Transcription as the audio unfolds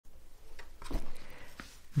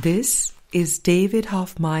This is David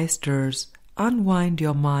Hoffmeister's Unwind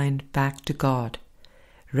Your Mind Back to God,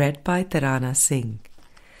 read by Tarana Singh.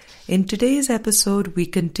 In today's episode, we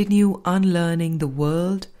continue Unlearning the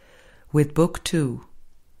World with Book 2.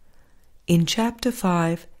 In Chapter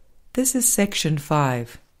 5, this is Section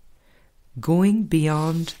 5, Going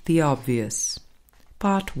Beyond the Obvious,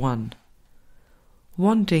 Part 1,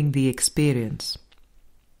 Wanting the Experience.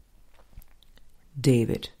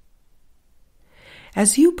 David.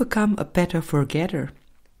 As you become a better forgetter,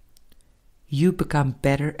 you become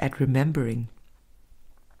better at remembering.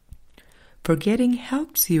 Forgetting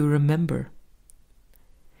helps you remember.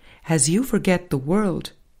 As you forget the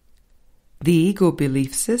world, the ego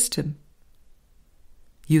belief system,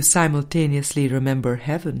 you simultaneously remember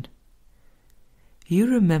heaven. You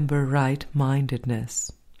remember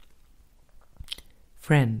right-mindedness.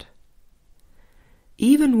 Friend,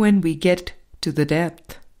 even when we get to the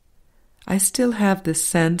depth, I still have this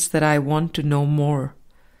sense that I want to know more.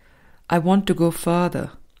 I want to go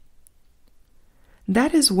further.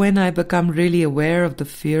 That is when I become really aware of the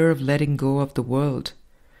fear of letting go of the world,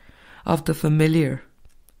 of the familiar.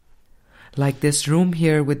 Like this room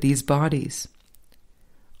here with these bodies.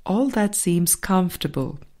 All that seems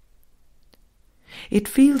comfortable. It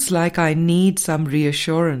feels like I need some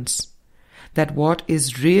reassurance that what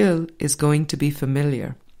is real is going to be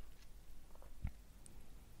familiar.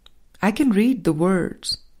 I can read the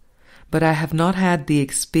words, but I have not had the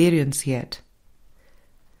experience yet.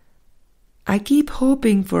 I keep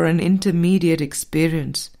hoping for an intermediate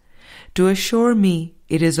experience to assure me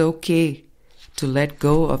it is okay to let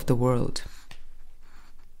go of the world.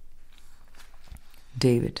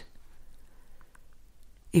 David.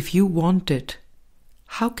 If you want it,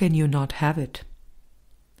 how can you not have it?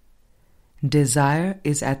 Desire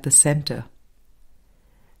is at the center.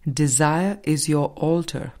 Desire is your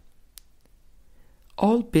altar.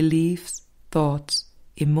 All beliefs, thoughts,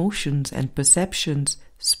 emotions, and perceptions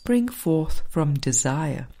spring forth from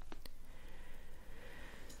desire.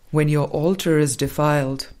 When your altar is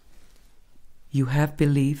defiled, you have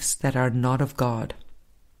beliefs that are not of God.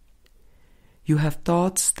 You have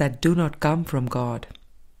thoughts that do not come from God.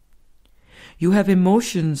 You have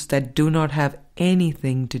emotions that do not have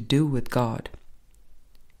anything to do with God.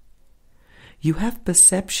 You have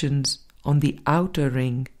perceptions on the outer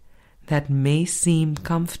ring that may seem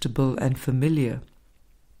comfortable and familiar,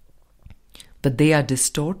 but they are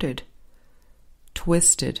distorted,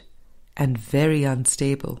 twisted, and very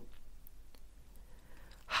unstable.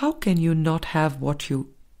 How can you not have what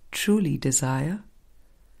you truly desire?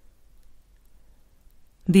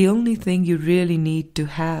 The only thing you really need to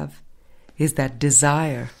have is that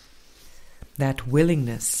desire, that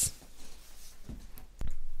willingness.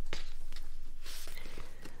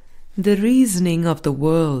 The reasoning of the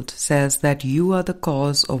world says that you are the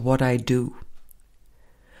cause of what I do.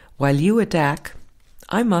 While you attack,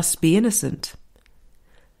 I must be innocent.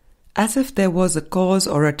 As if there was a cause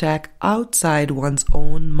or attack outside one's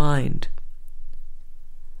own mind.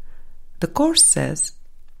 The Course says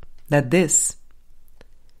that this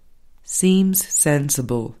seems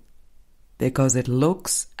sensible because it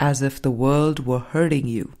looks as if the world were hurting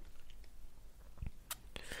you.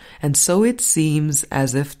 And so it seems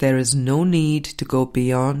as if there is no need to go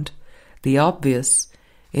beyond the obvious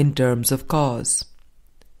in terms of cause.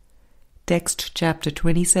 Text chapter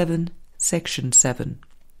 27, section 7.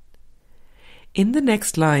 In the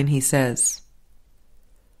next line he says,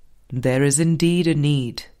 there is indeed a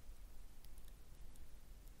need.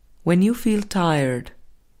 When you feel tired,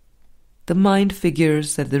 the mind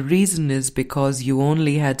figures that the reason is because you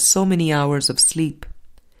only had so many hours of sleep,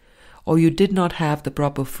 or you did not have the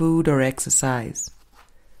proper food or exercise.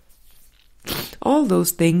 All those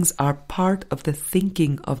things are part of the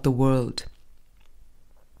thinking of the world.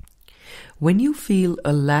 When you feel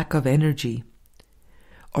a lack of energy,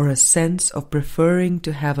 or a sense of preferring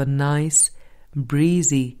to have a nice,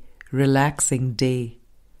 breezy, relaxing day,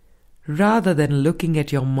 rather than looking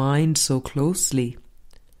at your mind so closely,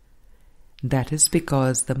 that is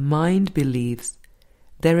because the mind believes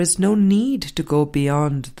there is no need to go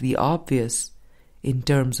beyond the obvious in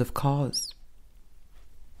terms of cause.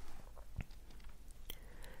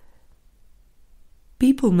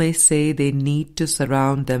 People may say they need to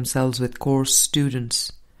surround themselves with Course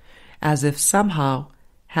students, as if somehow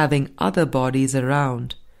having other bodies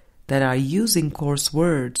around that are using Course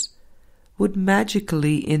words would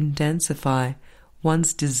magically intensify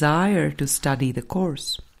one's desire to study the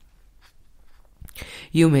Course.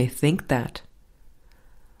 You may think that.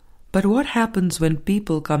 But what happens when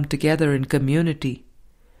people come together in community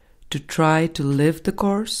to try to live the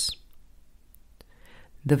Course?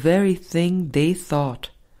 The very thing they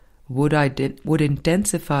thought would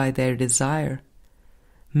intensify their desire,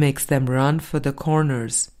 makes them run for the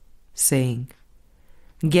corners, saying,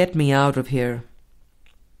 "Get me out of here."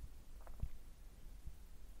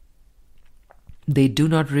 They do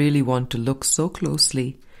not really want to look so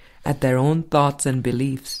closely at their own thoughts and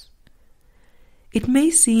beliefs. It may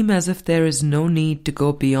seem as if there is no need to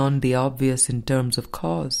go beyond the obvious in terms of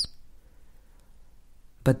cause,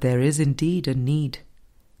 but there is indeed a need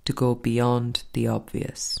to go beyond the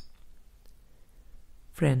obvious.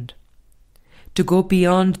 Friend, to go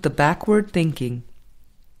beyond the backward thinking.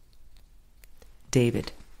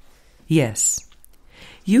 David: Yes,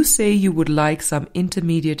 you say you would like some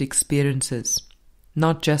intermediate experiences,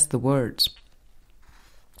 not just the words.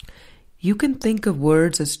 You can think of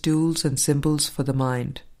words as tools and symbols for the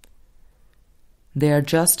mind. They are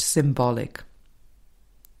just symbolic.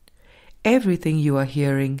 Everything you are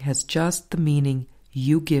hearing has just the meaning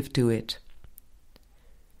you give to it.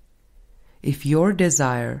 If your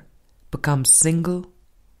desire becomes single,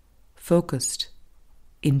 focused,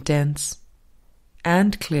 intense,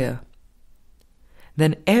 and clear,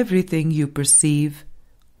 then everything you perceive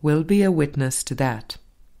will be a witness to that.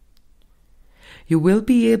 You will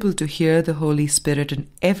be able to hear the Holy Spirit in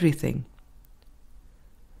everything.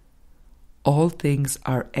 All things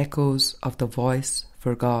are echoes of the voice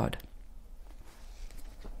for God.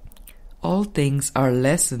 All things are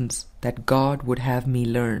lessons that God would have me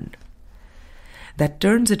learn. That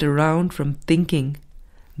turns it around from thinking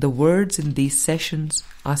the words in these sessions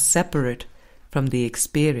are separate from the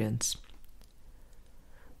experience.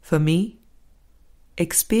 For me,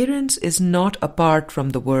 experience is not apart from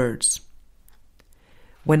the words.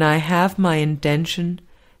 When I have my intention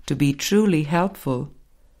to be truly helpful,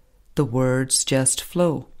 the words just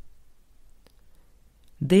flow.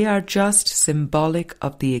 They are just symbolic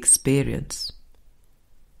of the experience.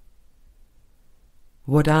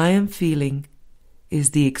 What I am feeling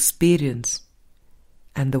is the experience,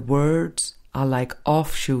 and the words are like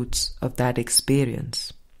offshoots of that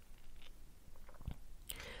experience.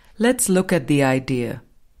 Let's look at the idea.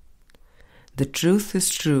 The truth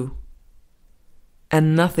is true,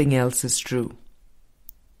 and nothing else is true.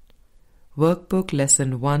 Workbook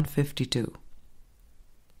Lesson 152.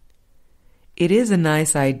 It is a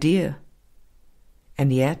nice idea,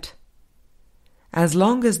 and yet, as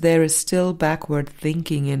long as there is still backward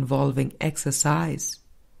thinking involving exercise,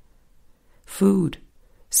 food,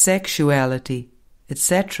 sexuality,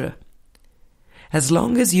 etc., as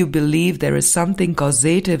long as you believe there is something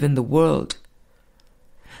causative in the world,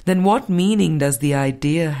 then what meaning does the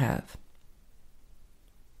idea have?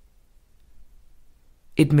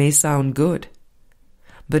 It may sound good,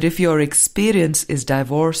 but if your experience is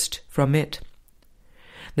divorced from it,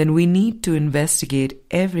 then we need to investigate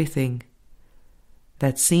everything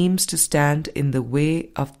that seems to stand in the way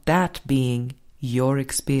of that being your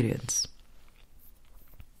experience.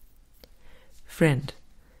 Friend,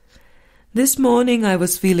 this morning I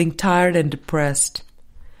was feeling tired and depressed,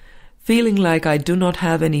 feeling like I do not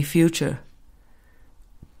have any future.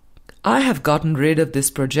 I have gotten rid of this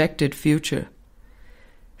projected future,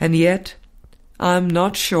 and yet I am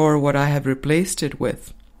not sure what I have replaced it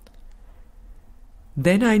with.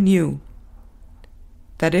 Then I knew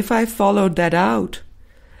that if I followed that out,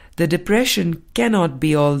 the depression cannot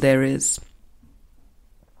be all there is.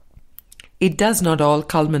 It does not all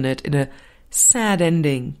culminate in a sad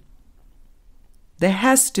ending. There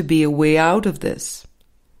has to be a way out of this.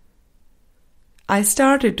 I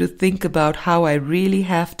started to think about how I really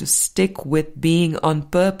have to stick with being on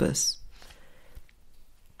purpose.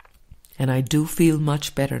 And I do feel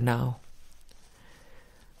much better now.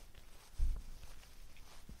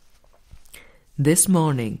 This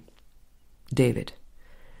morning, David,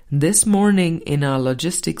 this morning in our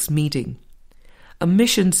logistics meeting, a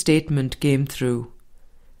mission statement came through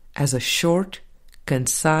as a short,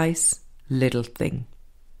 concise little thing.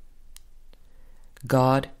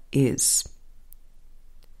 God is.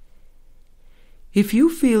 If you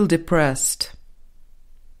feel depressed,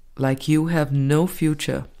 like you have no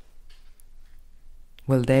future,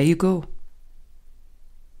 well, there you go.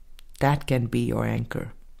 That can be your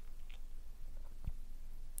anchor.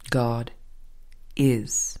 God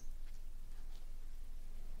is.